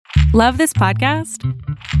Love this podcast?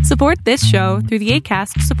 Support this show through the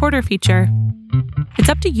Acast supporter feature. It's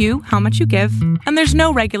up to you how much you give, and there's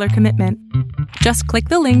no regular commitment. Just click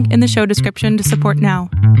the link in the show description to support now.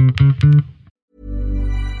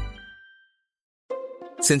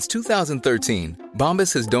 Since 2013,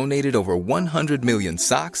 Bombas has donated over 100 million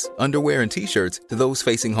socks, underwear, and T-shirts to those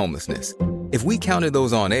facing homelessness. If we counted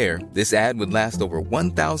those on air, this ad would last over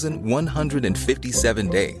 1,157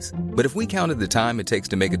 days. But if we counted the time it takes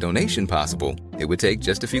to make a donation possible, it would take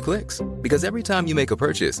just a few clicks. Because every time you make a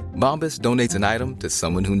purchase, Bombas donates an item to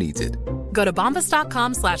someone who needs it. Go to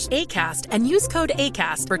bombas.com/ACAST and use code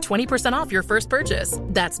ACAST for 20% off your first purchase.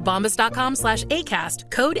 That's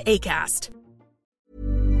bombas.com/ACAST, code ACAST.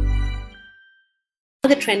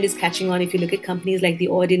 The trend is catching on if you look at companies like The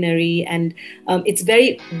Ordinary, and it's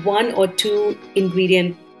very one or two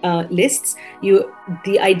ingredient lists.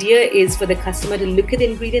 The idea is for the customer to look at the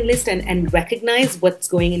ingredient list and recognize what's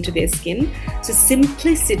going into their skin. So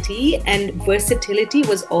simplicity and versatility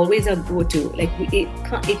was always our go-to. Like it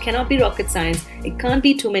cannot be rocket science. It can't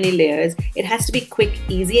be too many layers. It has to be quick,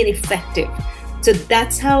 easy, and effective. So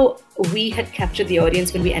that's how we had captured the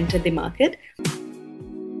audience when we entered the market.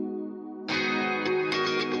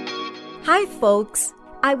 Hi folks,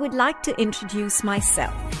 I would like to introduce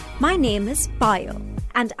myself. My name is Payal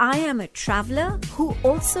and I am a traveler who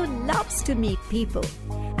also loves to meet people.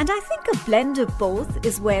 And I think a blend of both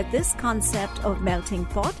is where this concept of Melting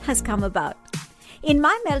Pot has come about. In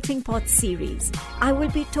my Melting Pot series, I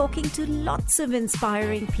will be talking to lots of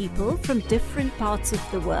inspiring people from different parts of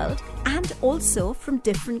the world and also from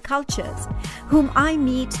different cultures, whom I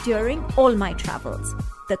meet during all my travels.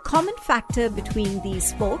 The common factor between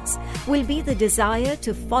these folks will be the desire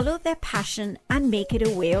to follow their passion and make it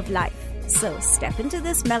a way of life. So step into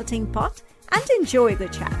this melting pot and enjoy the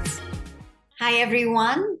chats. Hi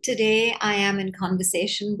everyone. Today I am in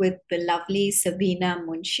conversation with the lovely Sabina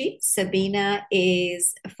Munshi. Sabina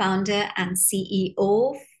is founder and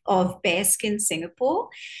CEO of Bearskin Singapore.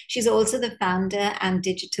 She's also the founder and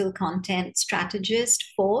digital content strategist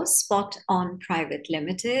for Spot On Private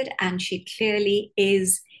Limited, and she clearly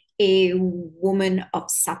is a woman of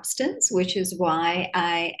substance, which is why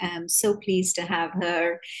I am so pleased to have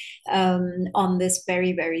her on this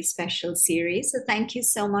very, very special series. So thank you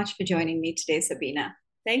so much for joining me today, Sabina.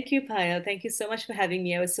 Thank you, Payal. Thank you so much for having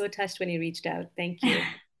me. I was so touched when you reached out. Thank you.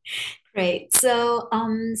 Great. So,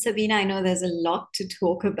 Sabina, I know there's a lot to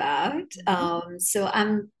talk about.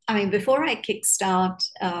 Before I kickstart,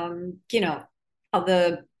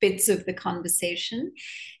 other bits of the conversation,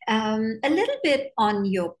 a little bit on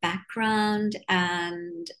your background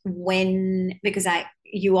and because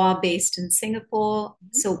you are based in Singapore.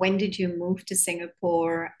 So when did you move to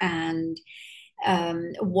Singapore, and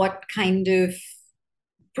what kind of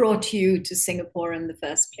brought you to Singapore in the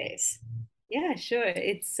first place? Yeah, sure.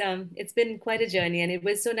 It's been quite a journey, and it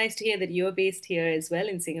was so nice to hear that you're based here as well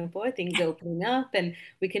in Singapore. Things are opening up, and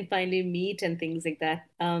we can finally meet and things like that.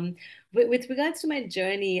 With regards to my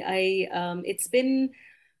journey, it's been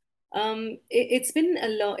a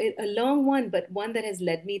long one, but one that has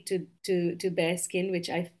led me to Bearskin, which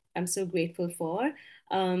I'm so grateful for.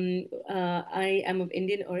 I am of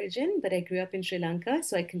Indian origin, but I grew up in Sri Lanka,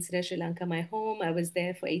 so I consider Sri Lanka my home. I was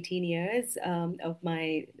there for 18 years of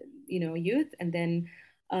my youth, and then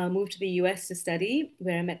moved to the US to study,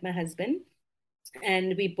 where I met my husband.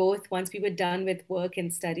 And we both, once we were done with work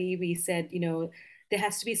and study, we said, there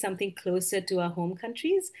has to be something closer to our home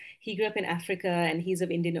countries. He grew up in Africa and he's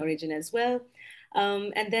of Indian origin as well.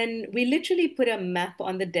 And then we literally put a map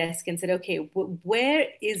on the desk and said, okay, where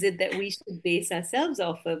is it that we should base ourselves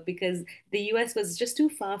off of? Because the US was just too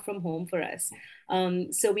far from home for us.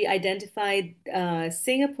 So we identified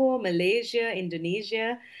Singapore, Malaysia,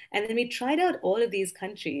 Indonesia, and then we tried out all of these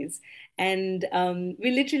countries. And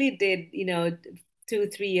we literally did,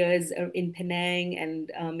 2-3 years in Penang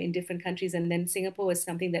and in different countries. And then Singapore was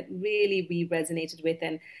something that really we resonated with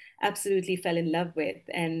and absolutely fell in love with.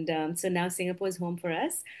 And so now Singapore is home for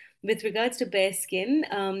us. With regards to Bearskin,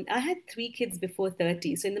 I had 3 kids before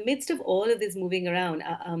 30. So in the midst of all of this moving around,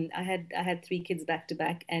 I had 3 kids back to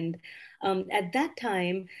back. And at that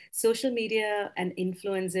time, social media and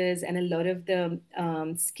influencers and a lot of the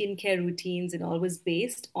skincare routines and all was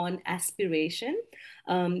based on aspiration.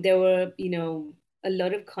 There were, a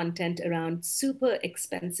lot of content around super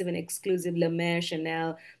expensive and exclusive La Mer,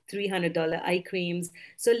 Chanel, $300 eye creams.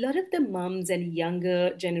 So a lot of the moms and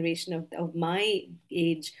younger generation of my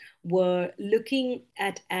age were looking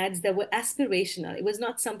at ads that were aspirational. It was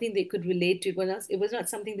not something they could relate to. It was not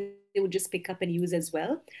something that they would just pick up and use as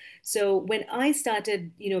well. So when I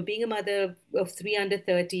started, being a mother of three under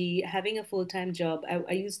 30, having a full-time job,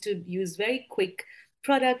 I used to use very quick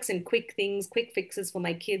products and quick things, quick fixes for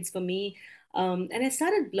my kids, for me. And I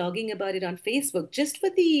started blogging about it on Facebook just for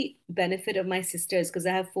the benefit of my sisters, because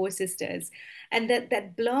I have four sisters. And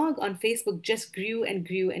that blog on Facebook just grew and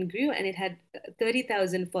grew and grew. And it had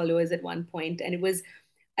 30,000 followers at one point. And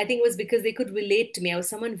I think it was because they could relate to me. I was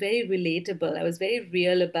someone very relatable. I was very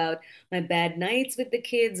real about my bad nights with the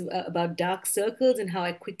kids, about dark circles and how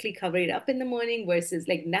I quickly cover it up in the morning versus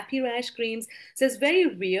like nappy rash creams. So it's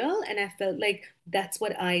very real. And I felt like that's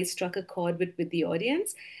what I struck a chord with the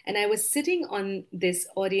audience. And I was sitting on this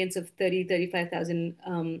audience of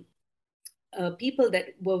 35,000 people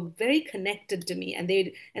that were very connected to me, and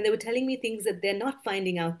they were telling me things that they're not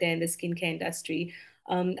finding out there in the skincare industry.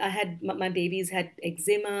 I had my babies had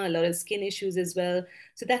eczema, a lot of skin issues as well.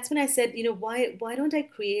 So that's when I said, why don't I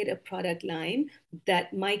create a product line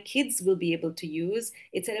that my kids will be able to use?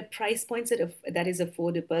 It's at a price point that is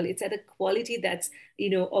affordable. It's at a quality that's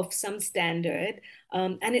of some standard,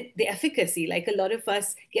 and the efficacy. Like, a lot of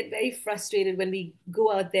us get very frustrated when we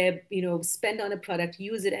go out there, spend on a product,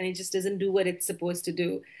 use it, and it just doesn't do what it's supposed to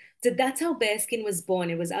do. So that's how Bare Skin was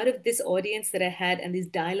born. It was out of this audience that I had and these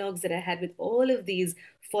dialogues that I had with all of these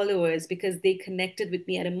followers, because they connected with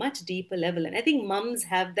me at a much deeper level. And I think mums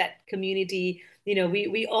have that community.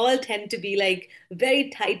 We all tend to be like a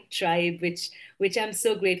very tight tribe, which I'm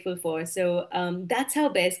so grateful for. So that's how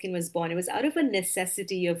Bare Skin was born. It was out of a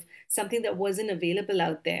necessity of something that wasn't available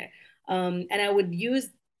out there. And I would use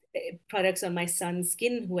products on my son's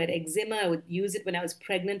skin who had eczema. I would use it when I was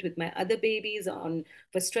pregnant with my other babies on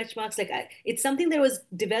for stretch marks. It's something that was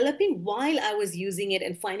developing while I was using it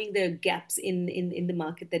and finding the gaps in the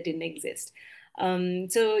market that didn't exist.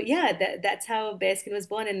 So yeah, that's how Bare Skin was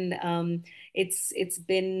born, and it's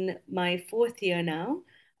been my fourth year now.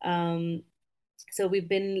 So we've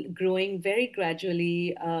been growing very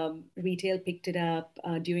gradually. Retail picked it up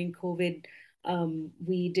during COVID.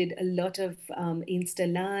 We did a lot of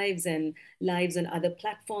Insta lives and lives on other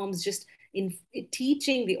platforms, just in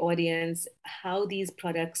teaching the audience how these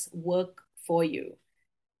products work for you.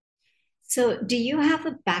 So, do you have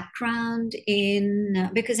a background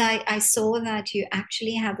in, because I saw that you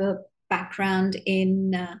actually have a background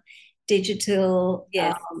in digital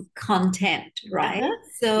Yes. Content, right? Uh-huh.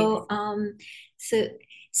 So, Yes.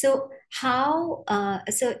 so how,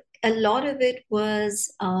 so a lot of it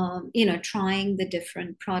was, trying the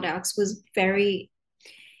different products was very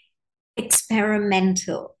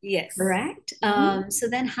experimental, Yes. correct? So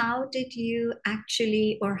then how did you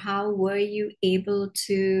actually, or how were you able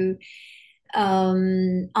to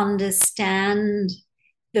understand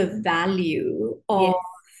the value of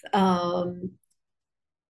Yes.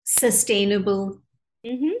 Sustainable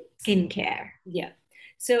Mm-hmm. skincare? Yeah.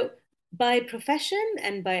 So by profession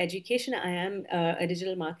and by education, I am a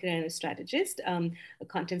digital marketer and a strategist, a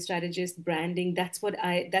content strategist, branding. That's what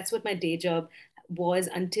my day job was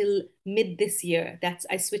until mid this year.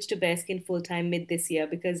 I switched to Bare Skin full time mid this year,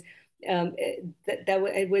 because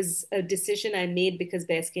it was a decision I made because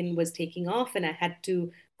Bare Skin was taking off and I had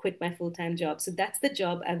to quit my full-time job. So that's the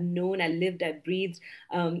job I've known, I lived, I breathed.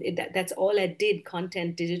 That's all I did: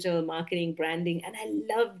 content, digital marketing, branding, and I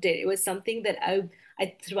loved it. It was something that I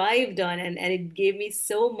thrived on, and it gave me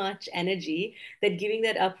so much energy that giving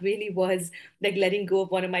that up really was like letting go of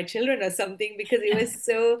one of my children or something, because it was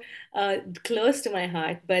so close to my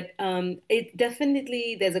heart. But it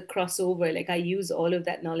definitely, there's a crossover. Like, I use all of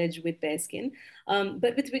that knowledge with Bare Skin.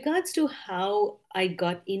 But with regards to how I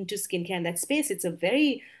got into skincare in that space, it's a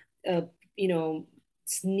very, uh, you know,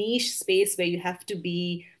 niche space where you have to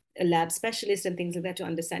be a lab specialist and things like that to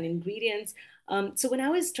understand ingredients. So when I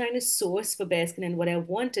was trying to source for Bare Skin and what I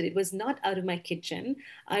wanted, it was not out of my kitchen.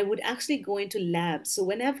 I would actually go into labs. So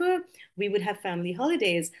whenever we would have family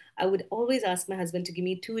holidays, I would always ask my husband to give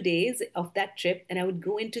me 2 days of that trip, and I would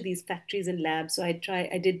go into these factories and labs. So I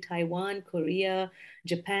did Taiwan, Korea,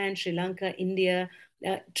 Japan, Sri Lanka, India,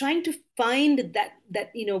 trying to find that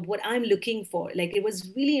what I'm looking for. Like, it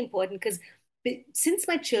was really important because since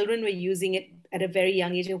my children were using it at a very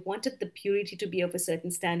young age, I wanted the purity to be of a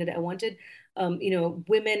certain standard. I wanted,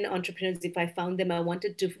 women entrepreneurs, if I found them, I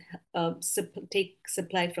wanted to take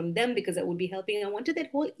supply from them because I would be helping. I wanted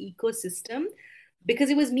that whole ecosystem because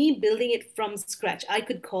it was me building it from scratch. I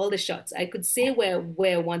could call the shots. I could say where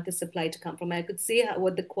I want the supply to come from. I could say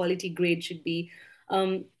what the quality grade should be.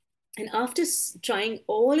 Um, and after trying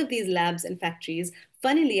all of these labs and factories,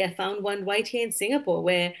 funnily, I found one right here in Singapore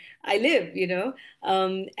where I live,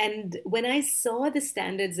 and when I saw the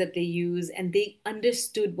standards that they use and they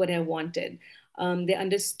understood what I wanted, they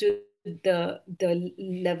understood the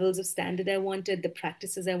levels of standard I wanted, the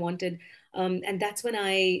practices I wanted. And that's when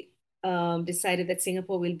I decided that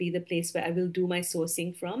Singapore will be the place where I will do my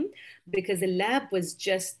sourcing from, because the lab was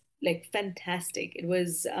just like fantastic. It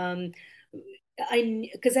was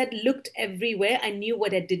because I'd looked everywhere, I knew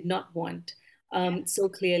what I did not want so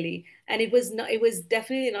clearly, and it was not. It was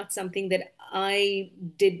definitely not something that I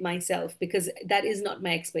did myself, because that is not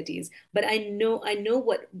my expertise. But I know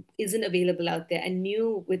what isn't available out there. I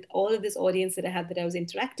knew with all of this audience that I have that I was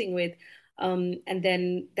interacting with, and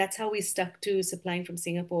then that's how we stuck to supplying from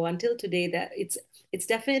Singapore until today. That it's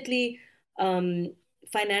definitely um,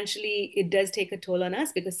 financially it does take a toll on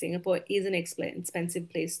us because Singapore is an expensive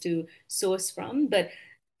place to source from. But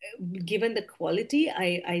given the quality,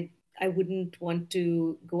 I wouldn't want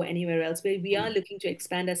to go anywhere else. We are looking to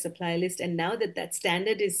expand our supply list, and now that that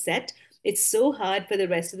standard is set, it's so hard for the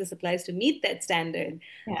rest of the suppliers to meet that standard.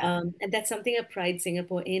 Yeah. And that's something I pride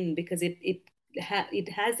Singapore in, because it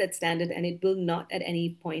has that standard, and it will not at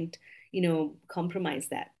any point, compromise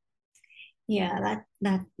that. Yeah,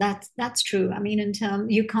 that's true. I mean, in term,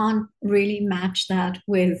 you can't really match that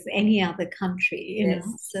with any other country, you know.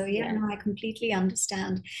 Yes. So yeah, Yeah. no, I completely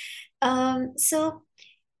understand. So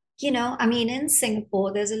I mean, in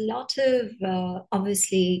Singapore, there's a lot of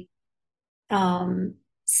obviously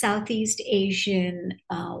Southeast Asian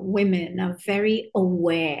women are very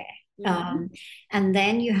aware. Mhm. Um, and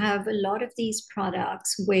then you have a lot of these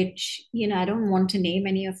products, which, I don't want to name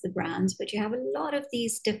any of the brands, but you have a lot of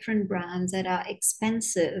these different brands that are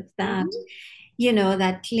expensive that, Mhm.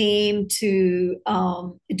 that claim to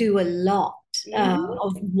do a lot Mhm.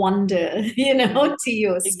 of wonder, to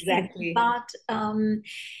your skin. Exactly. But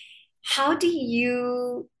how do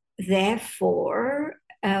you, therefore,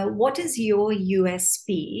 what is your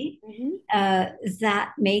USP Mhm.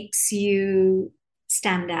 that makes you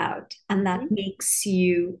stand out and that Mhm. makes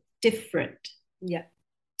you different? Yeah.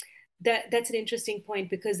 That's an interesting point,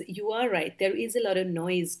 because you are right. There is a lot of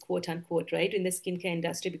noise, quote unquote, right, in the skincare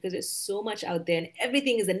industry, because there's so much out there, and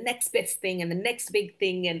everything is the next best thing and the next big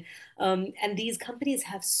thing, and these companies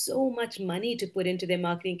have so much money to put into their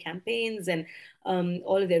marketing campaigns and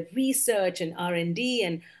all of their research and R&D,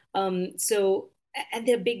 and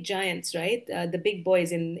they're big giants, right? The big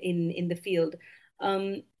boys in the field,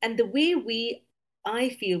 and the way I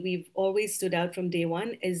feel we've always stood out from day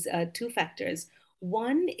one is two factors.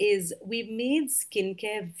 One is we've made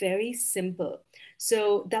skincare very simple.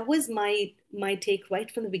 So that was my take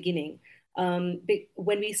right from the beginning.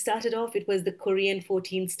 When we started off, it was the Korean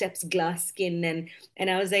 14 steps glass skin, and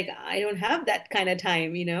I was like, I don't have that kind of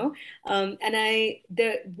time. And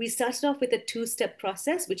we started off with a two-step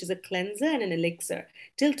process, which is a cleanser and an elixir.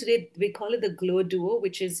 Till today, we call it the Glow Duo,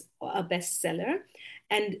 which is a bestseller.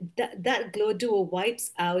 And that Glow Duo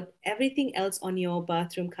wipes out everything else on your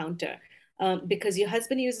bathroom counter, because your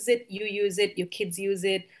husband uses it, you use it, your kids use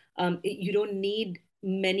it. You don't need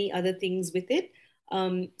many other things with it.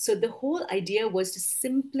 So the whole idea was to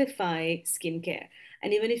simplify skincare.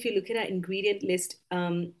 And even if you look at our ingredient list,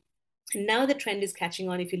 now the trend is catching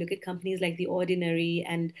on. If you look at companies like The Ordinary,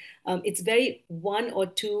 and it's very one or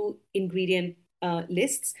two ingredient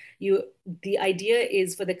lists. The idea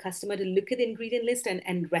is for the customer to look at the ingredient list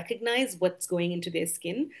and recognize what's going into their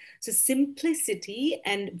skin. So simplicity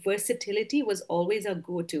and versatility was always our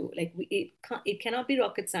go-to. Like it cannot be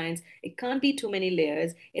rocket science. It can't be too many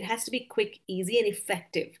layers. It has to be quick, easy, and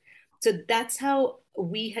effective. So that's how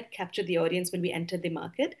we had captured the audience when we entered the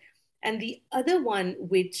market. And the other one,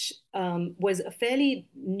 which was a fairly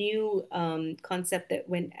new concept, that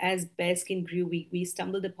when as Bearskin grew, we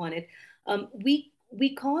stumbled upon it.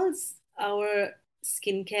 We call our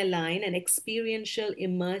skincare line an experiential,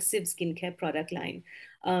 immersive skincare product line,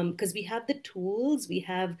 because we have the tools, we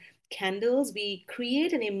have candles, we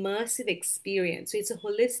create an immersive experience. So it's a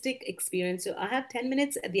holistic experience. So I have 10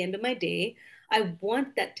 minutes at the end of my day. I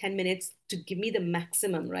want that 10 minutes to give me the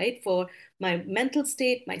maximum, right? For my mental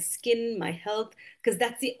state, my skin, my health, because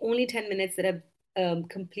that's the only 10 minutes that I've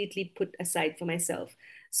completely put aside for myself.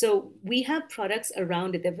 So we have products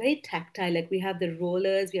around it. They're very tactile. Like we have the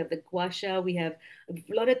rollers, we have the gua sha, we have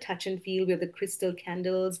a lot of touch and feel. We have the crystal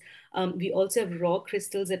candles. We also have raw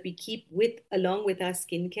crystals that we keep with along with our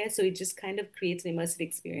skincare. So it just kind of creates an immersive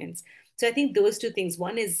experience. So I think those two things.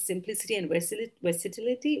 One is simplicity and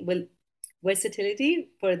versatility. Well, versatility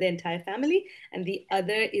for the entire family, and the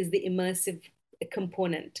other is the immersive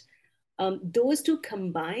component. Those two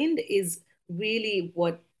combined is really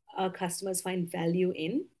what our customers find value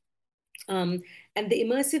in. And the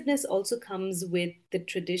immersiveness also comes with the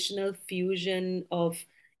traditional fusion of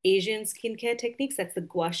Asian skincare techniques. That's the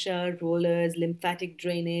gua sha, rollers, lymphatic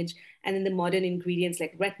drainage, and then the modern ingredients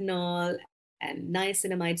like retinol and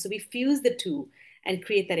niacinamide. So we fuse the two and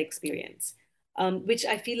create that experience, which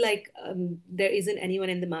I feel like there isn't anyone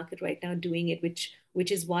in the market right now doing it,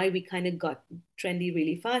 which is why we kind of got trendy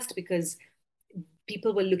really fast, because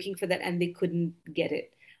people were looking for that and they couldn't get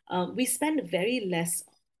it. We spend very less,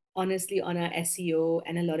 honestly, on our SEO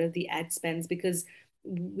and a lot of the ad spends, because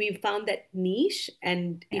we've found that niche.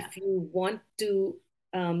 And if you want to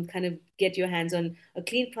kind of get your hands on a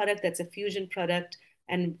clean product that's a fusion product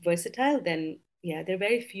and versatile, then there are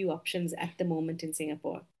very few options at the moment in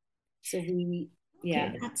Singapore. So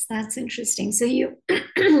Okay, that's interesting. So you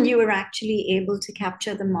you were actually able to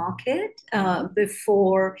capture the market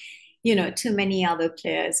before, too many other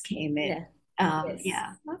players came in. Yes.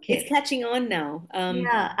 Yeah. Okay. It's catching on now. In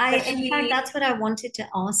fact, that's what I wanted to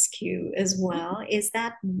ask you as well, is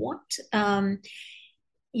that what, I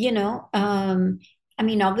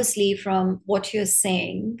mean, obviously from what you're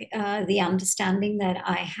saying, the understanding that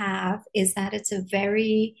I have is that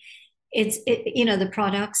the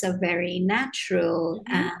products are very natural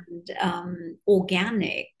and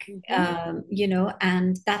organic,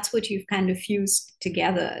 and that's what you've kind of fused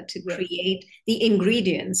together to create the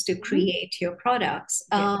ingredients to create your products.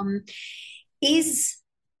 Is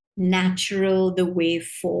natural the way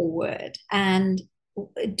forward? And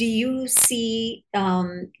do you see,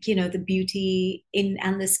 the beauty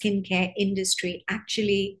and the skincare industry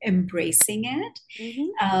actually embracing it?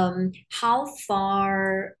 How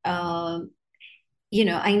far, I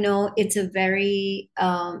know it's a very,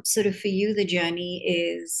 sort of for you, the journey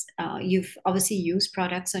is, you've obviously used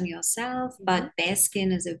products on yourself, but Bare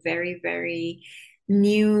Skin is a very, very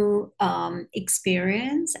new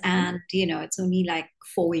experience, and it's only like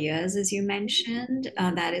 4 years, as you mentioned,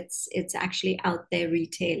 that it's actually out there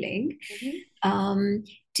retailing.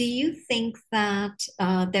 Do you think that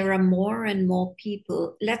there are more and more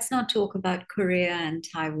people? Let's not talk about Korea and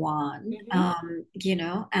Taiwan,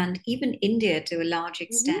 and even India to a large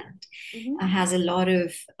extent has a lot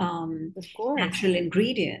of natural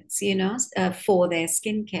ingredients, for their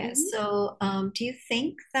skincare. So do you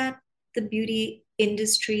think that the beauty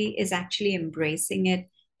industry is actually embracing it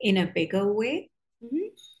in a bigger way?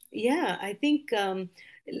 Yeah, I think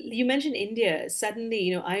you mentioned India.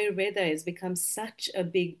 Suddenly, Ayurveda has become such a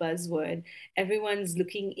big buzzword. Everyone's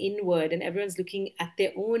looking inward and everyone's looking at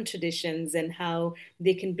their own traditions and how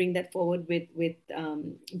they can bring that forward with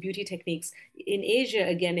beauty techniques. In Asia,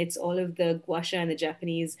 again, it's all of the gua sha and the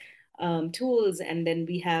Japanese tools. And then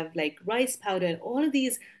we have like rice powder and all of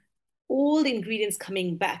these old ingredients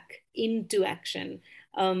coming back into action.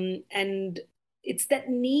 And it's that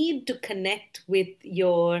need to connect with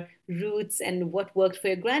your roots and what worked for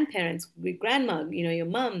your grandparents, your grandma, your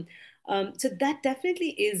mom. So that definitely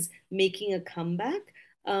is making a comeback.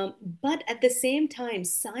 But at the same time,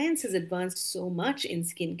 science has advanced so much in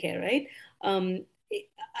skincare, right?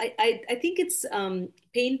 I think it's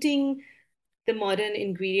painting the modern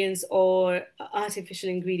ingredients or artificial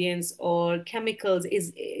ingredients or chemicals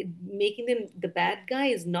is making them the bad guy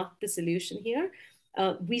is not the solution here.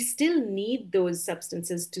 We still need those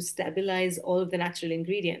substances to stabilize all of the natural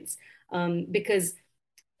ingredients. Because,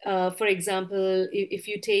 for example, if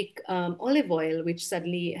you take olive oil, which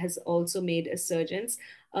suddenly has also made a surgence,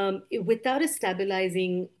 without a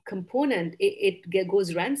stabilizing component, it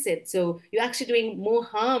goes rancid. So you're actually doing more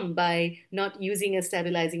harm by not using a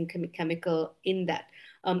stabilizing chemical in that.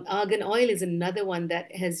 Argan oil is another one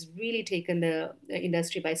that has really taken the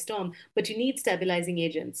industry by storm, but you need stabilizing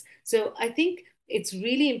agents. So I think it's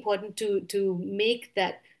really important to make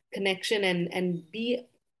that connection and be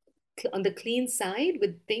on the clean side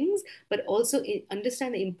with things, but also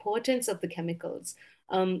understand the importance of the chemicals.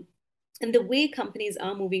 And the way companies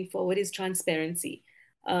are moving forward is transparency.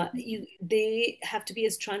 They have to be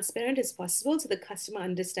as transparent as possible so the customer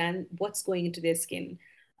understand what's going into their skin,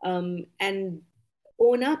 and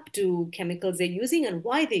own up to chemicals they're using and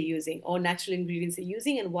why they're using, or natural ingredients they're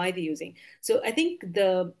using and why they're using. So I think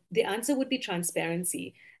the answer would be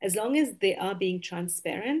transparency. As long as they are being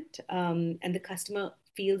transparent, and the customer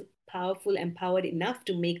feels powerful, empowered enough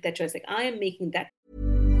to make that choice, like I am making that.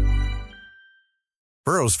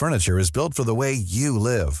 Burrow's furniture is built for the way you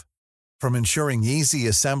live. From ensuring easy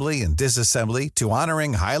assembly and disassembly to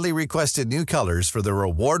honoring highly requested new colors for their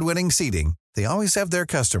award-winning seating, they always have their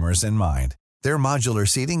customers in mind. Their modular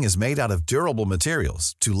seating is made out of durable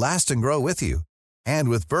materials to last and grow with you. And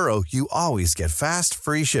with Burrow, you always get fast,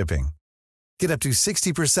 free shipping. Get up to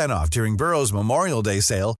 60% off during Burrow's Memorial Day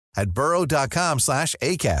sale at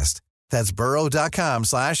burrow.com/ACAST. That's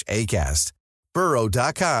burrow.com/ACAST.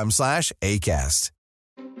 burrow.com/ACAST.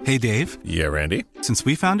 Hey, Dave. Yeah, Randy. Since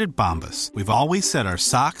we founded Bombas, we've always said our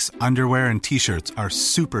socks, underwear, and T-shirts are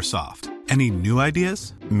super soft. Any new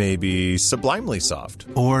ideas? Maybe sublimely soft.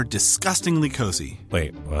 Or disgustingly cozy.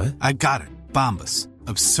 Wait, what? I got it. Bombas.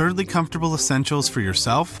 Absurdly comfortable essentials for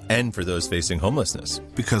yourself and for those facing homelessness.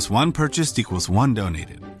 Because one purchased equals one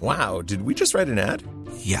donated. Wow, did we just write an ad?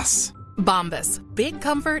 Yes. Bombas. Big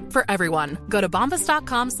comfort for everyone. Go to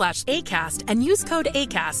bombas.com/ACAST and use code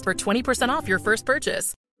ACAST for 20% off your first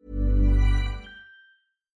purchase.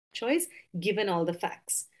 Choice, given all the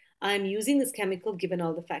facts. I'm using this chemical given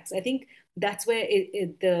all the facts. I think that's where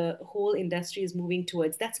the whole industry is moving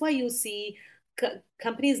towards. That's why you see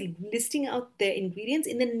companies listing out their ingredients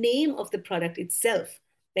in the name of the product itself.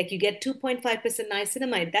 Like you get 2.5%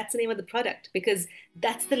 niacinamide, that's the name of the product, because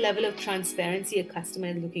that's the level of transparency a customer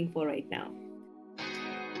is looking for right now.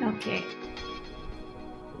 Okay.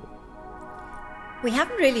 We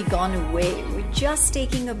haven't really gone away. We're just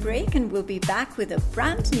taking a break and we'll be back with a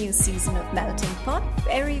brand new season of Melting Pot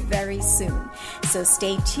very, very soon. So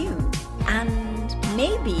stay tuned. And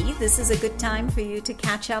maybe this is a good time for you to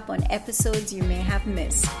catch up on episodes you may have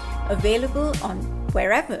missed. Available on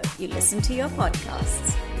wherever you listen to your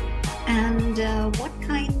podcasts. And what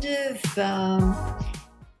kind of,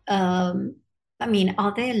 are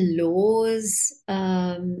there laws?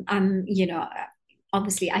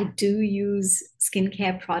 Obviously I do use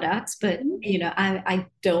skincare products, but, I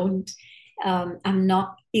don't, I'm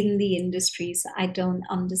not in the industry, so I don't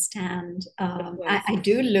understand. I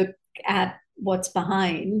do look at what's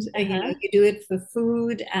behind, you do it for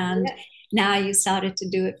food and now you started to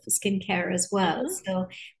do it for skincare as well. So,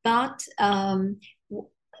 but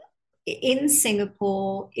in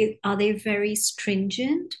Singapore, are they very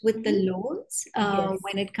stringent with the laws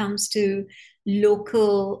when it comes to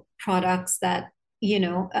local products that,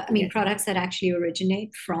 products that actually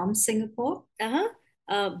originate from Singapore?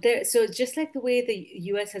 So just like the way the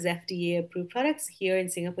US has FDA approved products, here in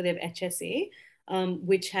Singapore they have HSA,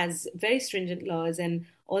 which has very stringent laws, and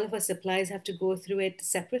all of our suppliers have to go through it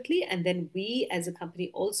separately, and then we as a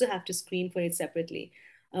company also have to screen for it separately.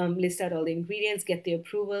 List out all the ingredients, get the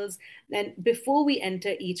approvals. And before we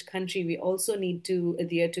enter each country, we also need to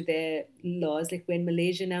adhere to their laws. Like we're in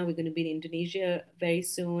Malaysia now, we're going to be in Indonesia very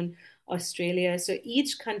soon, Australia. So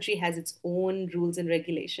each country has its own rules and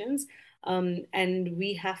regulations. And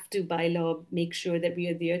we have to, by law, make sure that we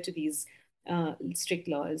adhere to these strict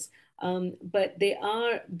laws. But they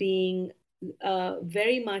are being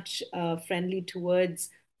very much friendly towards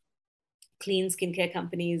clean skincare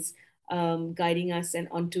companies, guiding us and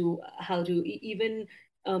onto how to even,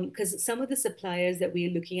 because some of the suppliers that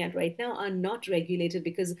we're looking at right now are not regulated,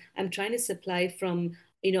 because I'm trying to supply from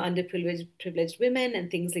underprivileged women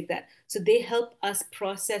and things like that. So they help us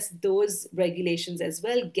process those regulations as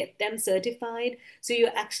well, get them certified. So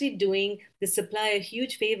you're actually doing the supplier a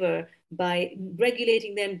huge favor by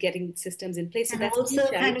regulating them, getting systems in place. So and that's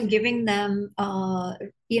also kind of giving them,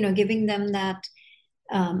 giving them that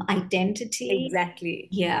identity. Exactly.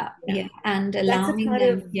 Yeah. And allowing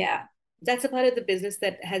them, that's a part of the business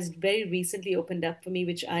that has very recently opened up for me,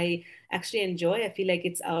 which I actually enjoy. I feel like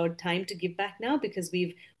it's our time to give back now, because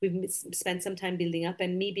we've spent some time building up.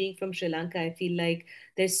 And me being from Sri Lanka, I feel like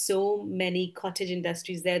there's so many cottage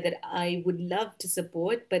industries there that I would love to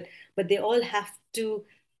support, but they all have to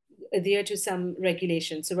adhere to some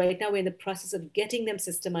regulations. So right now we're in the process of getting them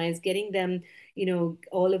systemized, getting them,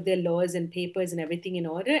 all of their laws and papers and everything in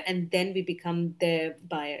order, and then we become their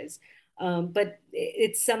buyers. But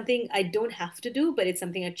it's something I don't have to do, but it's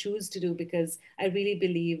something I choose to do because I really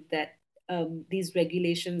believe that these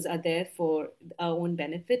regulations are there for our own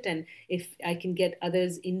benefit. And if I can get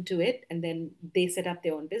others into it, and then they set up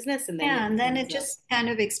their own business, and then it just kind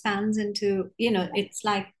of expands into, it's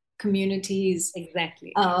like communities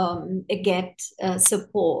exactly get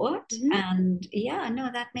support. And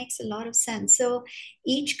that makes a lot of sense. So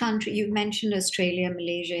each country, you've mentioned Australia,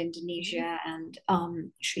 Malaysia, Indonesia, and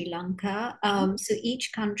Sri Lanka. So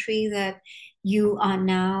each country that you are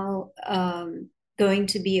now going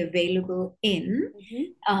to be available in,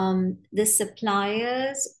 the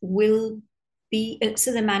suppliers will be,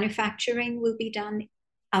 so the manufacturing will be done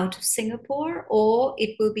out of Singapore, or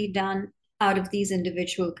it will be done out of these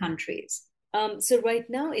individual countries? So right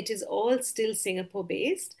now it is all still Singapore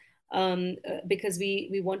based, because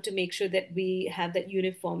we want to make sure that we have that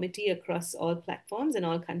uniformity across all platforms and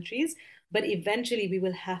all countries. but eventually we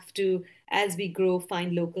will have to, as we grow,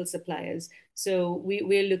 find local suppliers. So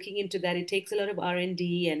we're looking into that. It takes a lot of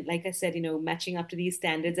R&D, and like I said, matching up to these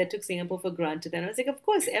standards. I took Singapore for granted, and I was like, of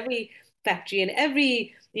course, every factory and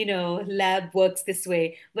every lab works this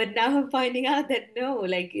way. But now I'm finding out that no,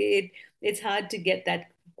 like it's hard to get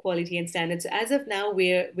that quality and standards. So as of now,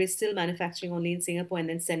 we're still manufacturing only in Singapore and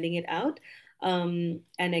then sending it out, and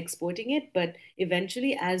exporting it. But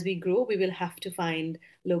eventually, as we grow, we will have to find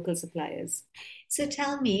local suppliers. So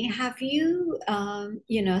tell me, have you,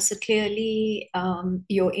 so clearly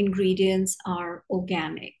your ingredients are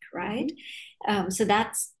organic, right? So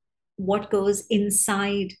that's what goes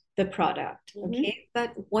inside the product, okay?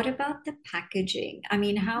 But what about the packaging? I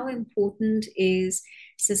mean, how important is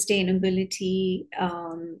sustainability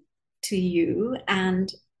to you,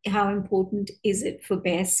 and how important is it for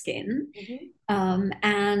Bare Skin?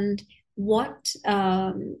 And what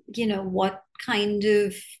what kind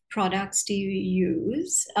of products do you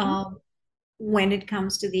use when it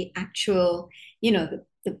comes to the actual,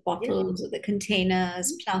 the bottles or the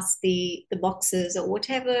containers, plus the boxes or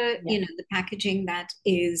whatever, the packaging that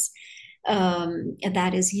is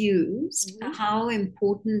used? How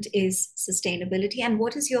important is sustainability, and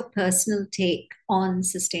what is your personal take on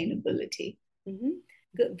sustainability?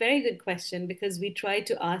 Very good question, because we try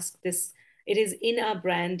to ask this. It is in our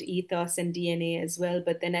brand ethos and DNA as well.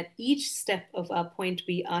 But then at each step of our point,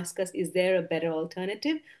 we ask us, is there a better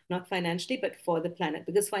alternative? Not financially, but for the planet.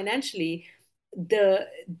 Because financially, the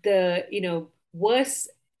worse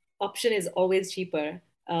option is always cheaper.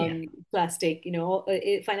 Plastic,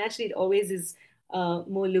 financially, it always is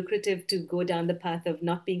more lucrative to go down the path of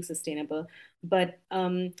not being sustainable. But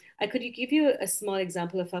I could give you a small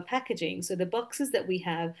example of our packaging. So the boxes that we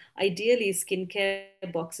have, ideally skincare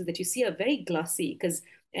boxes that you see are very glossy,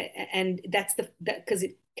 and that's because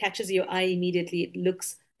it catches your eye immediately. It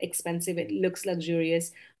looks expensive, it looks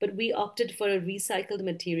luxurious, but we opted for a recycled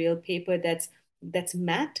material paper that's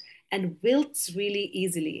matte and wilts really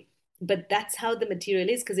easily. But that's how the material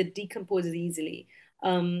is, because it decomposes easily.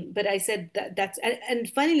 But I said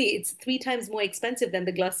and finally, it's 3 times more expensive than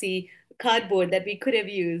the glossy cardboard that we could have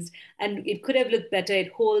used, and it could have looked better.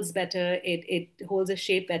 It holds better. It holds a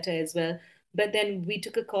shape better as well. But then we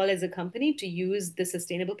took a call as a company to use the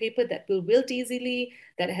sustainable paper that will wilt easily,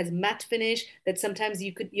 that has matte finish, that sometimes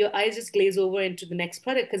your eyes just glaze over into the next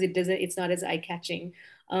product because it's not as eye catching.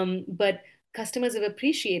 But customers have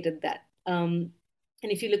appreciated that.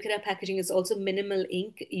 And if you look at our packaging, it's also minimal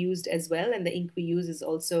ink used as well. And the ink we use is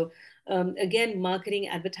also, again, marketing,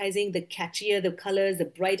 advertising, the catchier the colors, the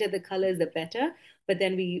brighter the colors, the better. But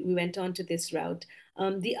then we went on to this route.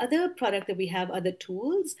 The other product that we have are the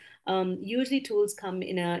tools. Usually tools come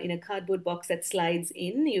in a cardboard box that slides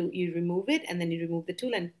in. You remove it, and then you remove the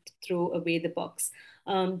tool and throw away the box.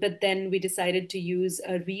 But then we decided to use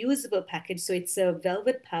a reusable package. So it's a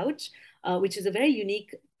velvet pouch, which is a very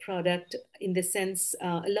unique product in the sense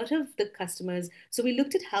a lot of the customers, so we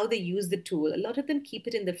looked at how they use the tool. A lot of them keep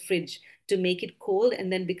it in the fridge to make it cold,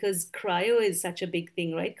 and then because cryo is such a big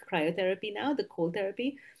thing, right? Cryotherapy now, the cold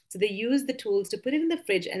therapy. So they use the tools to put it in the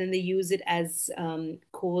fridge, and then they use it as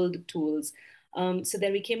cold tools. So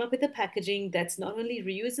then we came up with a packaging that's not only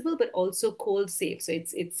reusable but also cold safe. So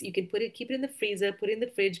it's you can keep it in the freezer, put it in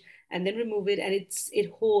the fridge, and then remove it, and it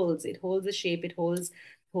holds the shape, it holds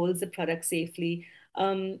the product safely.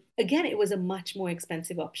 Again, it was a much more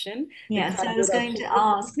expensive option. Yeah, so I was going to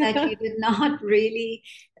ask that you did not really,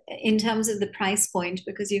 in terms of the price point,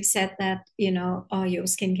 because you've said that your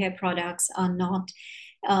skincare products are not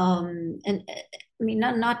and I mean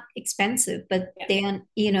not expensive, but they're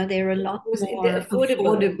a lot more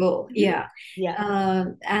affordable. Yeah.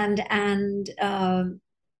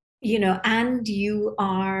 And you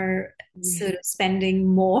are sort of spending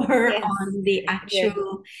more on the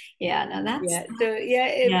actual.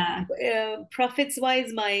 Profits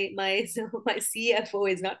wise, my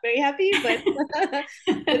CFO is not very happy, but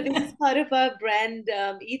but this is part of our brand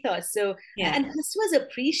ethos. So and customers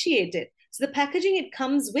appreciate it. So the packaging it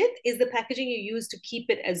comes with is the packaging you use to keep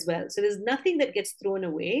it as well. So there's nothing that gets thrown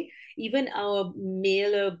away. Even our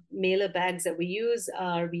mailer bags that we use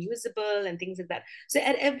are reusable and things like that. So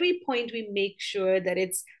at every point we make sure that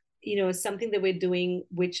it's something that we're doing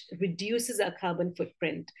which reduces our carbon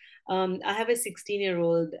footprint. I have a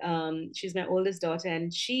 16-year-old. She's my oldest daughter,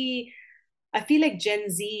 and I feel like Gen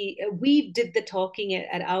Z, we did the talking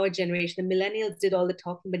at our generation. The millennials did all the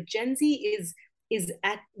talking, but Gen Z is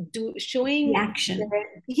showing the action.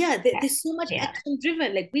 There's so much action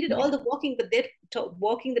driven. Like we did all the walking, but they're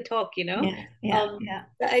walking the talk.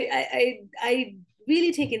 I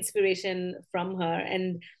really take inspiration from her,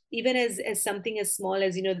 and even as something as small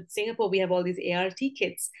as, Singapore, we have all these ART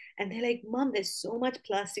kits, and they're like, Mom, there's so much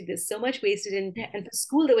plastic, there's so much wasted, and for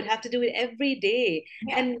school they would have to do it every day.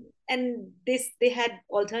 And they had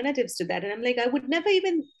alternatives to that, and I'm like, I would never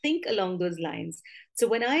even think along those lines. So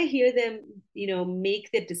when I hear them, make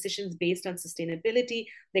their decisions based on sustainability,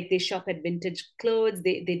 like they shop at vintage clothes,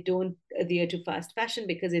 they don't adhere to fast fashion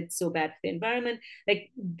because it's so bad for the environment.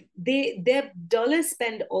 Like their dollar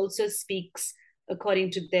spend also speaks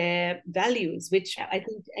according to their values, which I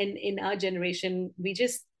think in our generation, we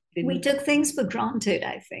just didn't. We took things for granted,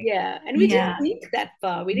 I think. Yeah. And we didn't think that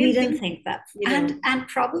far. We didn't think that far. And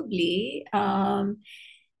probably, I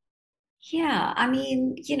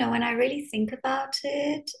mean, when I really think about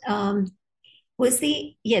it, was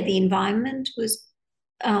the environment was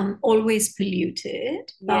always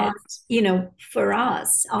polluted, but, for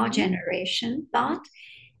us, our generation, but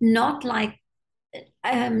not like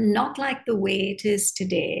the way it is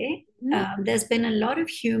today. There's been a lot of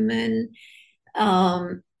human,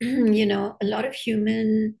 a lot of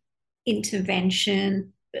human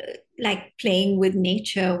intervention, like playing with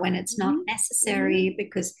nature when it's not necessary,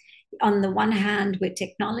 because on the one hand, with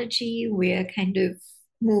technology, we're kind of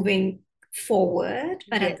moving forward,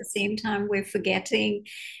 but at the same time, we're forgetting,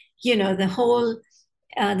 the whole,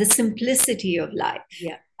 the simplicity of life.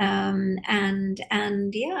 Yeah.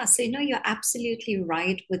 So you're absolutely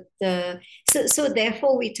right with so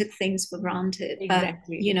therefore we took things for granted.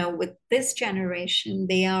 Exactly. But with this generation,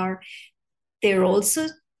 they're also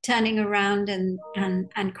turning around and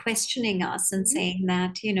questioning us and saying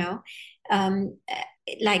that,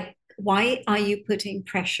 like, why are you putting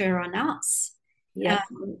pressure on us? Yes.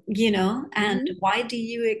 And why do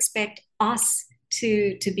you expect us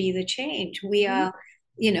to be the change? We are,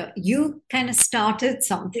 you kind of started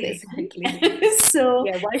something. Exactly. So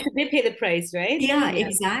why should they pay the price, right?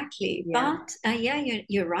 Exactly. But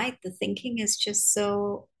you're right. The thinking is just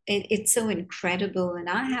so it's so incredible. And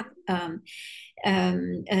I have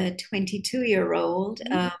a 22-year-old,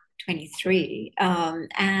 23, and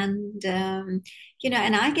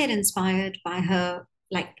I get inspired by her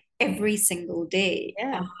like every single day,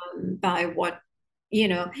 by what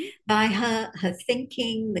by her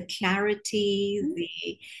thinking, the clarity,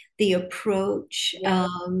 the approach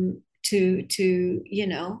to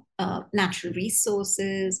natural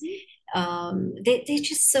resources. They're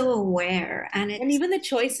just so aware, and even the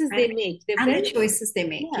choices they make,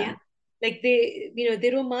 like they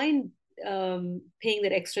don't mind paying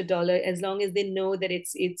that extra dollar as long as they know that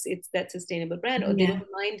it's that sustainable brand, or they don't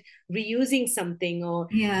mind reusing something, or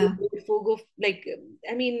forgo, like,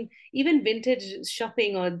 I mean, even vintage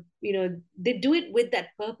shopping, or they do it with that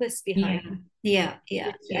purpose behind. I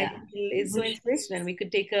feel is so inspirational. We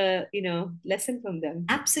could take a lesson from them.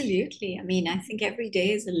 Absolutely. I mean, I think every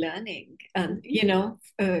day is a learning,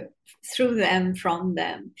 through them, from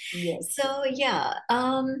them. Yes. So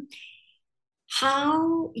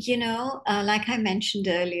how, like I mentioned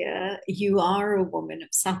earlier, you are a woman of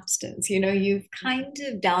substance. You've kind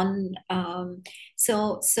of done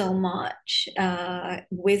so much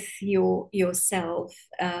with yourself,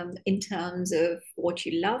 in terms of what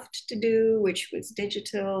you loved to do, which was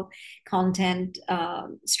digital content,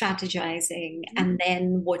 strategizing, and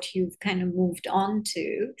then what you've kind of moved on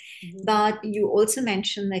to. But you also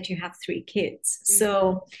mentioned that you have 3 kids.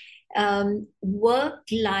 So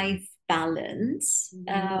work-life balance,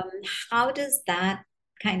 how does that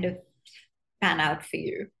kind of pan out for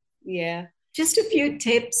you? Just a few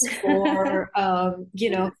tips for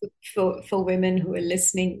for women who are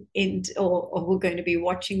listening in, or who are going to be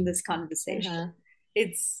watching this conversation.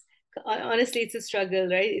 It's honestly, it's a struggle,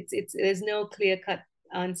 right? It's there's no clear-cut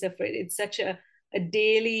answer for it. It's such a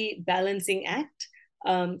daily balancing act.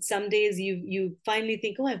 Some days you finally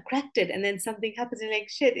think, oh, I've cracked it, and then something happens and you're like,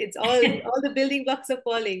 shit, it's all the building blocks are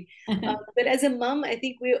falling. But as a mom, I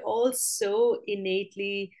think we're all so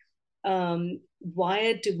innately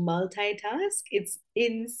wired to multitask. It's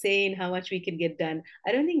insane how much we can get done.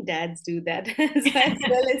 I don't think dads do that as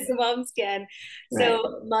well as moms can.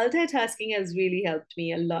 So multitasking has really helped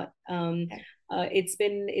me a lot. It's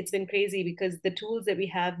been crazy, because the tools that we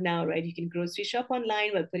have now, right? You can grocery shop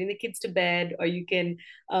online while putting the kids to bed, or you can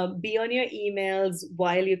be on your emails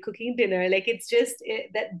while you're cooking dinner. Like, it's just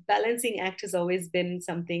that balancing act has always been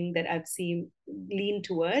something that I've seen lean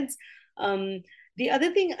towards. The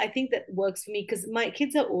other thing I think that works for me, because my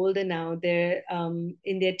kids are older now, they're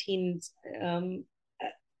in their teens.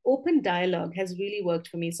 Open dialogue has really worked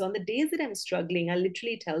for me. So on the days that I'm struggling, I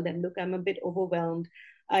literally tell them, look, I'm a bit overwhelmed.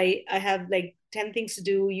 I have like 10 things to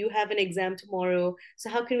do. You have an exam tomorrow. So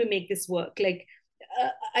how can we make this work? Like,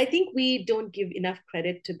 I think we don't give enough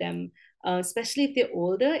credit to them. especially if they're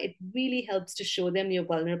older, it really helps to show them your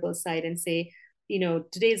vulnerable side and say,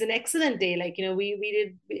 today is an excellent day. Like,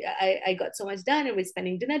 I got so much done and we're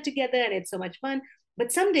spending dinner together and it's so much fun.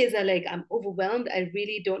 But some days are like, I'm overwhelmed. I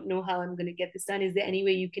really don't know how I'm going to get this done. Is there any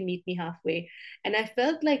way you can meet me halfway? And I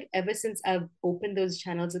felt like ever since I've opened those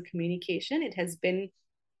channels of communication, it has been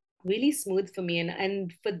really smooth for me.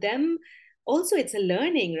 And for them, also, it's a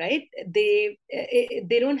learning, right? They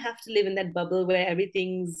don't have to live in that bubble where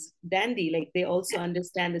everything's dandy. Like, they also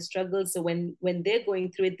understand the struggles. So when they're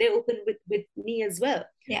going through it, they're open with me as well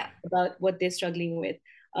about what they're struggling with.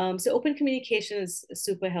 So open communication has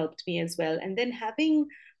super helped me as well. And then having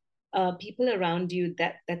people around you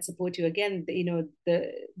that support you. Again,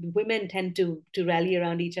 the women tend to rally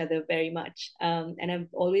around each other very much. And I've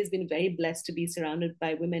always been very blessed to be surrounded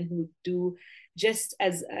by women who do just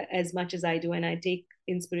as much as I do, and I take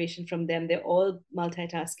inspiration from them. They're all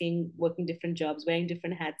multitasking, working different jobs, wearing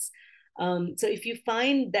different hats. So if you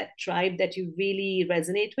find that tribe that you really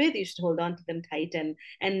resonate with, you should hold on to them tight and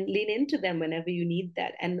lean into them whenever you need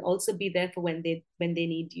that, and also be there for when they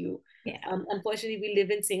need you. Unfortunately, we live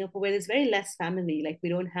in Singapore where there's very less family. Like, we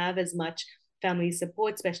don't have as much family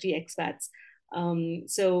support, especially expats.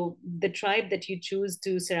 So the tribe that you choose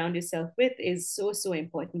to surround yourself with is so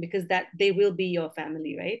important, because that they will be your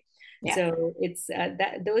family, right? So it's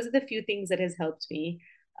that those are the few things that has helped me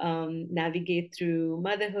navigate through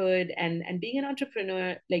motherhood and being an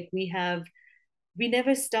entrepreneur. Like, we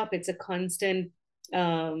never stop. It's a constant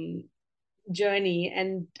journey.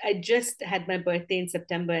 And I just had my birthday in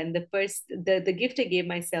September, and the gift I gave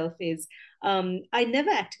myself is I never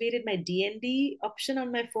activated my DND option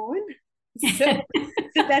on my phone. So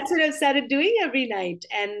that's what I've started doing every night.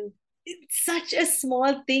 And it's such a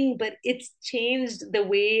small thing, but it's changed the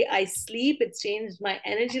way I sleep. It's changed my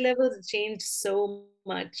energy levels. It's changed so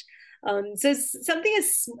much. So something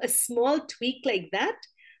a small tweak like that.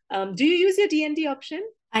 Do you use your DND option?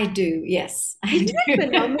 I do, yes. Isn't that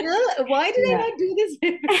phenomenal? Why did I not do this?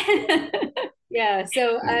 Yeah,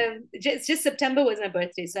 so just September was my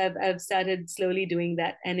birthday, so I've started slowly doing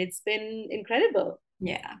that, and it's been incredible.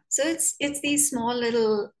 Yeah, so it's these small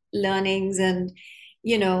little learnings, and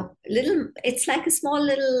it's like a small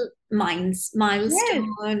little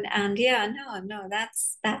milestone. And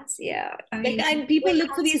that's I mean, and people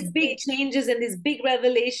look for these big changes and these big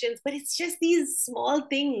revelations, but it's just these small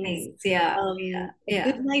things. A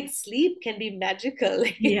good night's sleep can be magical.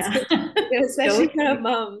 Especially for a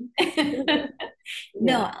mom.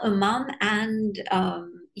 No, a mom and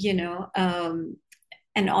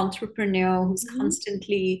an entrepreneur who's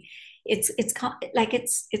constantly, it's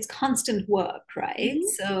constant work, right?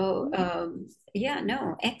 So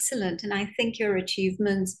excellent. And I think your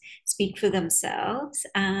achievements speak for themselves,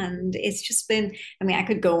 and it's just been, I mean, I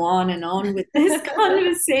could go on and on with this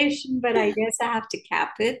conversation, but I guess I have to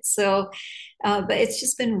cap it. So but it's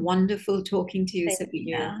just been wonderful talking to you,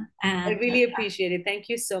 Sabina. And I really appreciate it. Thank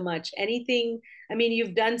you so much.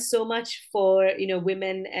 You've done so much for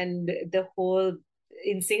women and the whole.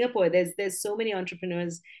 In Singapore, there's so many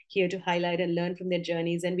entrepreneurs here to highlight and learn from their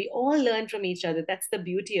journeys, and we all learn from each other. That's the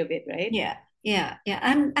beauty of it, right? Yeah.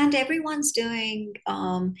 And everyone's doing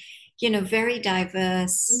very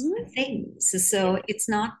diverse things. So it's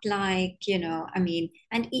not like, and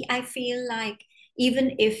I feel like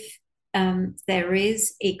even if there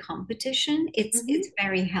is a competition, it's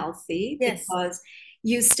very healthy, because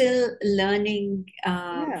you're still learning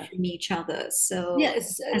from each other. So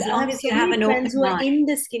yes, as long as you have an open mind. Who are in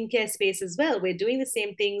the skincare space as well, we're doing the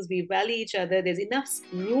same things. We rally each other. There's enough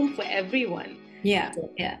room for everyone. Yeah.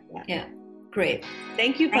 Great.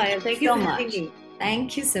 Thank you, Payal. Thank you so for much. Me.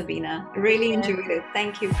 Thank you, Sabina. I really enjoyed it.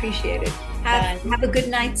 Thank you. Appreciate it. Have a good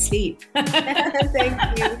night's sleep.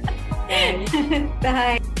 Thank you.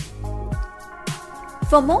 Bye.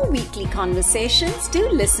 For more weekly conversations, do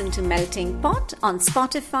listen to Melting Pot on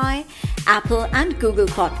Spotify, Apple and Google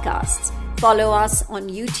Podcasts. Follow us on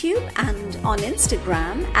YouTube and on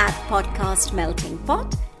Instagram at Podcast Melting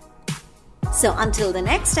Pot. So until the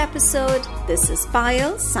next episode, this is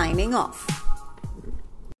Payal signing off.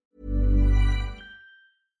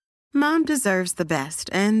 Mom deserves the best,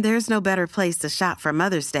 and there's no better place to shop for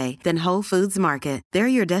Mother's Day than Whole Foods Market. They're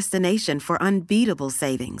your destination for unbeatable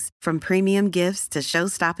savings, from premium gifts to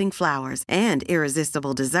show-stopping flowers and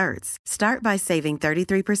irresistible desserts. Start by saving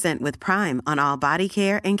 33% with Prime on all body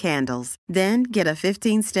care and candles. Then get a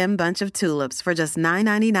 15-stem bunch of tulips for just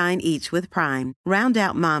 $9.99 each with Prime. Round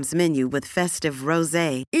out Mom's menu with festive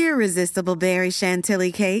rosé, irresistible berry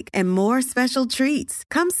chantilly cake, and more special treats.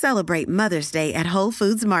 Come celebrate Mother's Day at Whole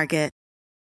Foods Market.